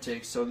water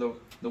intake. So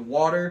the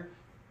water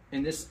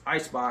in this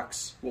ice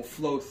box will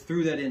flow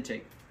through that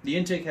intake. The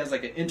intake has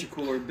like an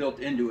intercooler built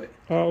into it.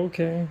 Oh,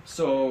 okay.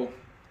 So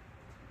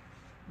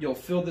you'll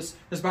fill this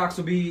box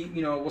will be,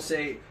 you know, we'll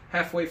say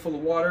halfway full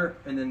of water,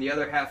 and then the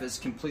other half is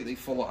completely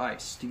full of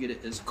ice to get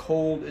it as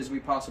cold as we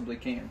possibly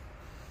can.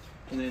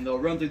 And then they'll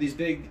run through these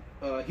big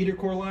heater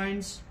core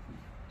lines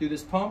through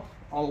this pump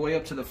all the way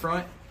up to the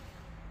front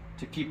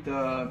to keep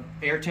the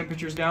air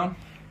temperatures down.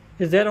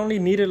 Is that only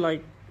needed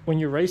like when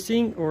you're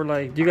racing, or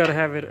like you gotta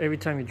have it every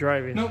time you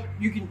drive it? No,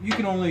 you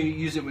can only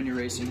use it when you're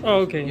racing. Oh,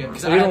 okay. Yeah,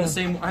 because So I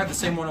have the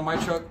same one on my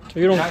truck. So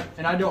you don't.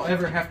 And I don't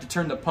ever have to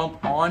turn the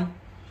pump on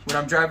when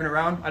I'm driving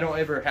around. I don't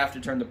ever have to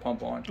turn the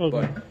pump on. Okay.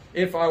 But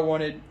if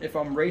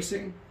I'm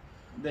racing,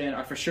 then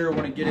I for sure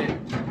want to get it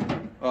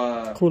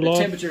Cool the off.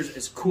 temperatures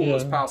as cool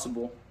as Yeah.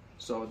 possible.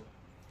 So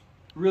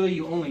really,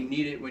 you only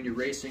need it when you're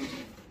racing,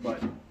 but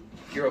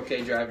you're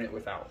okay driving it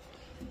without.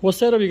 What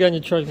setup you got in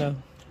your truck now?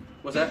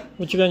 What's that?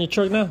 What you got in your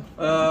truck now?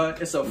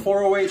 It's a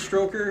 408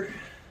 stroker.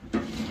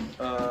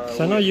 So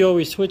I know you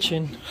always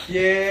switching.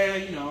 Yeah,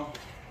 you know.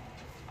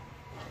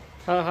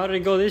 How did it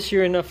go this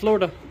year in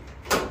Florida?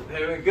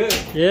 They went good.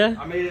 Yeah.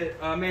 I made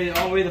it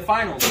all the way to the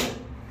finals.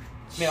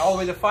 Made it all the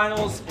way to the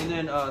finals, and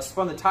then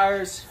spun the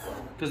tires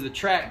because the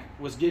track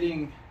was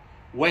getting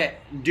wet.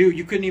 Dude,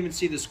 you couldn't even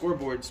see the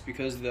scoreboards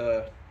because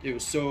it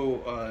was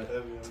so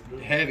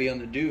heavy on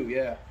the dew.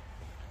 Yeah.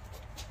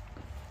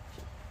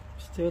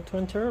 Still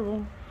twin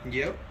turbo.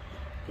 Yep.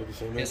 Got the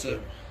same It's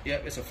intake.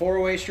 it's a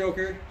 408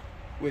 stroker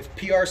with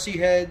PRC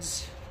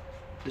heads,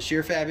 the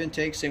shear fab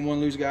intake, same one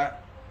Lou's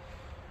got,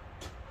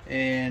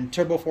 and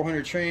turbo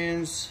 400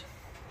 trans.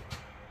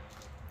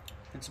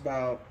 It's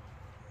about.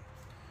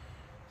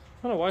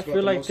 I don't know why I It's about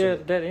feel the like most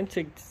of that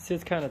intake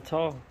sits kind of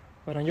tall,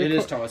 but on your It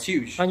is tall. It's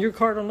huge. on your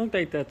car don't look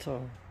like that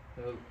tall.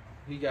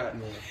 He got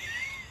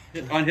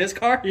on his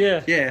car.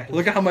 Yeah. Yeah.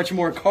 Look at how much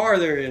more car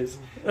there is.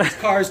 This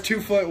car is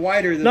 2 foot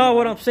wider than. No,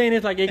 what I'm saying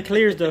is like it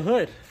clears the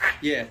hood.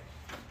 Yeah.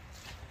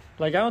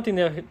 Like I don't think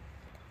that.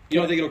 You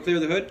don't think it'll clear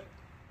the hood?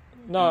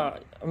 No,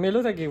 I mean it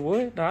looks like it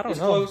would. No, I don't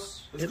It's know.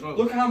 close. It's close.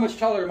 Look at how much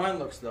taller mine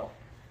looks though.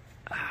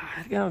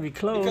 It's gotta be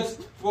close.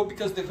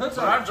 Because the hoods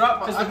So I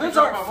dropped my. the hoods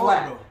dropped aren't my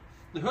flat. motor,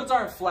 The hoods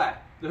aren't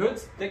flat. The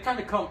hoods, they kind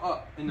of come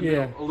up in the Yeah.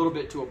 middle a little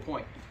bit to a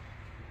point. though.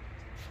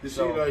 You see,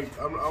 So- like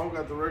I don't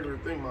got the regular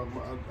thing.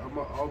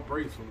 I'll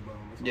brace on the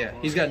bottom. That's Yeah,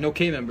 all. he's got no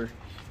K member.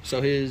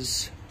 So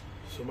his,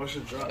 So my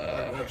shit dropped.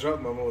 I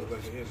dropped my motor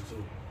like an inch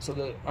or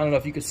two. I don't know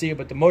if you can see it,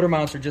 but the motor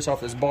mounts are just off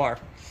this bar.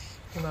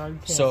 No, you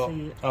can't So,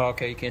 see it. oh,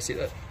 okay, you can't see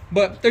that.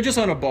 But they're just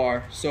on a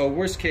bar. So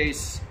worst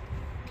case,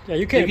 Yeah,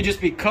 you they can't. could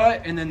just be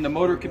cut and then the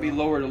motor could be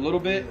lowered a little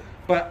bit.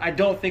 But I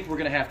don't think we're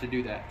going to have to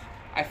do that.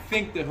 I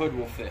think the hood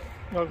will fit.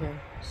 Okay.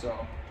 So,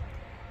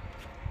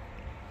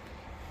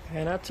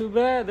 And not too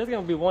bad. There's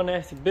gonna be one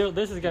nasty build.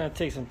 This is gonna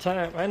take some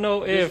time. I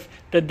know if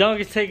the dunk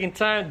is taking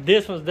time,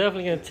 this one's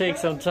definitely gonna take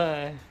some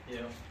time. yeah.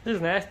 This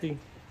is nasty.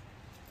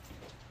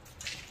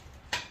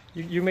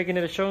 You making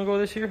it a show and go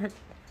this year?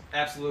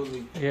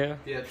 Absolutely. Yeah.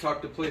 Yeah,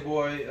 talked to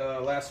Playboy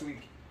last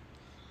week.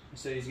 He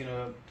said he's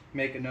gonna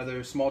make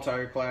another small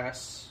tire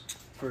class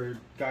for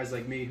guys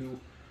like me who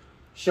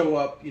show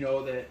up, you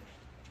know, that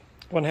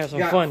Want to have some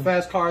got fun?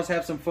 fast cars,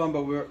 have some fun,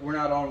 but we're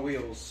not on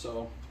wheels.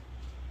 So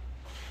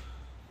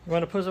You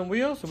want to put some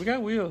wheels? We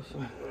got wheels.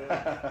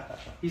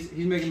 he's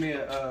making me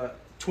a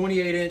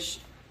 28-inch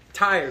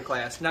tire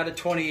class, not a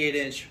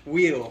 28-inch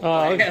wheel. Oh,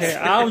 class. okay.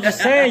 I was just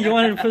saying you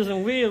wanted to put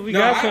some wheels. We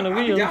got some of the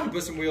I'm wheels. down to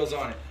put some wheels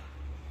on it.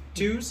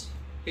 Twos?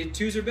 Hey,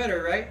 twos are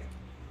better, right?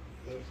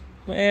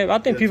 Man, I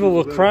think Yeah, people twos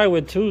will are better. cry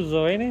with twos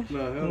though, ain't it?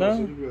 No, hell No?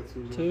 no. You got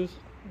two. Twos.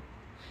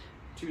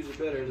 Twos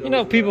are better. You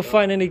know, people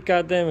find any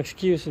goddamn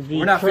excuse to be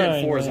We're not fitting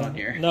crying, fours man. on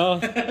here. No,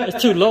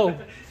 it's too low.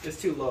 It's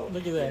too low.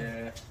 Look at that.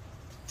 Yeah.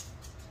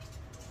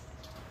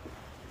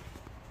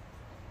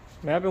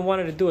 Man, I've been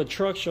wanting to do a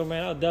truck show,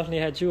 man. I definitely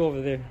had you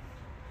over there.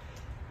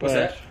 What's But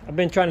that? I've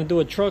been trying to do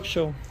a truck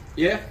show.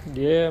 Yeah,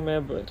 Yeah,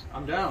 man, but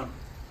I'm down.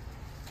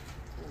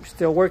 we're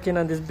still working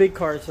on this big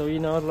car, so you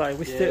know, like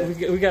Yeah.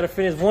 we got to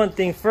finish one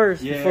thing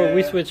first before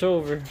we Yeah. switch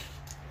over.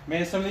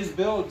 Man, some of these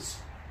builds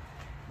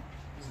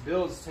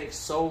take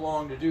so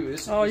long to do.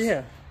 Oh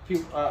yeah,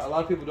 People, a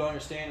lot of people don't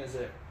understand is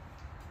that,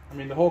 I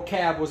mean, the whole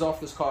cab was off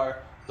this car.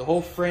 The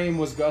whole frame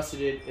was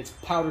gusseted. It's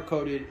powder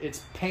coated.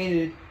 It's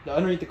painted. The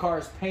underneath the car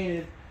is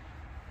painted.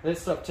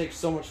 This stuff takes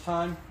so much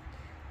time.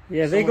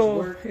 yeah. So much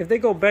work. If they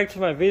go back to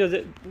my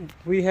videos,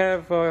 we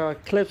have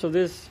clips of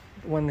this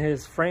when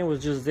his frame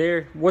was just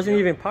there. Wasn't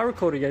even powder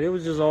coated yet. It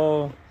was just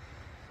all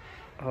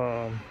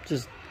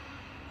just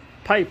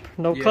pipe,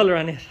 no Yeah. color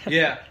on it.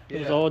 Yeah, It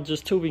was all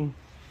just tubing.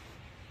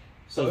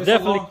 So it's a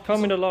definitely long-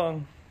 coming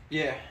along.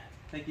 Yeah,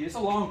 thank you. It's a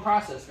long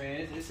process,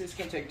 man. It's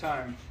gonna take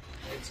time.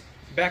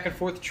 back and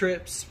forth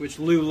trips, which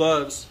Lou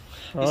loves.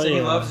 He said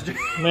he loves to do.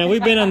 Man,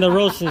 we've been on the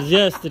road since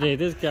yesterday.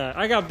 This guy.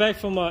 I got back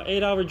from an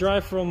 8-hour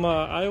drive from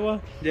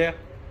Iowa. Yeah.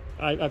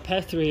 I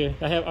passed through here.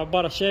 I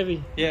bought a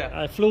Chevy. Yeah.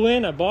 I flew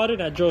in, I bought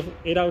it, I drove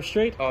 8 hours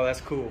straight. Oh,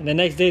 that's cool. And the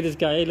next day, this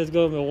guy, hey, let's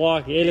go to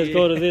Milwaukee. Hey, let's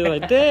go to this.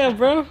 Like, damn,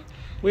 bro.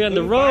 We on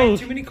the Lou road. buying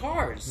too many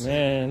cars.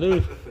 Man,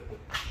 Lou.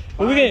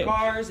 Buying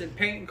cars and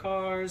painting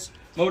cars,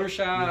 motor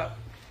shop.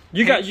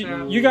 You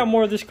got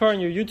more of this car on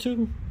your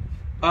YouTube?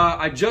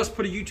 I just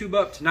put a YouTube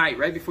up tonight,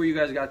 right before you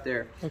guys got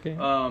there. Okay.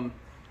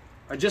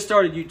 I just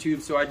started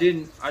YouTube, so I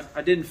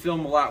didn't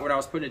film a lot when I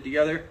was putting it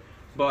together,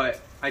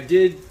 but I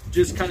did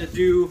just kind of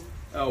do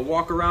a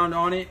walk around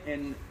on it,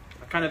 and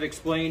I kind of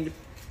explained,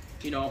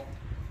 you know,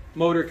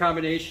 motor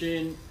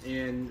combination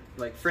and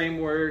like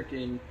framework,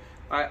 and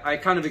I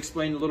kind of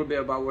explained a little bit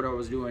about what I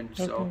was doing.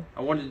 Okay. So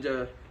I wanted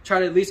to try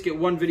to at least get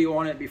one video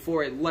on it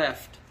before it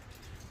left,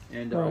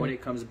 and when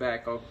it comes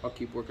back, I'll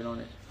keep working on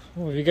it.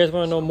 Well, if you guys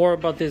want to know more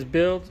about this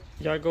build,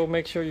 y'all go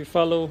make sure you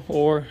follow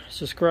or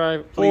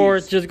subscribe. Please. Or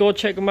just go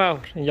check them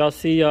out, and y'all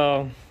see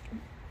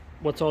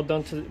what's all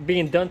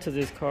being done to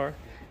this car.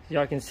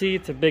 Y'all can see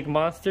it's a big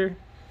monster,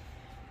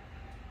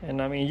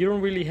 and I mean, you don't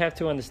really have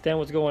to understand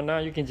what's going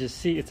on. You can just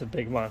see it's a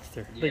big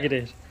monster. Yeah. Look at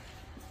this.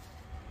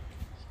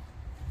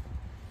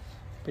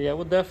 But yeah,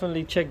 we'll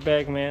definitely check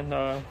back, man.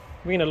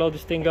 We're gonna load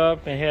this thing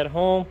up and head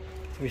home.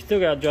 We still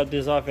gotta drop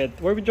this off at,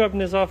 where are we dropping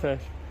this off at?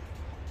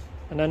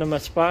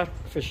 Anonymous spot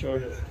for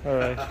sure. All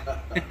right.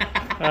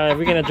 All right,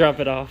 we're gonna drop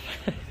it off.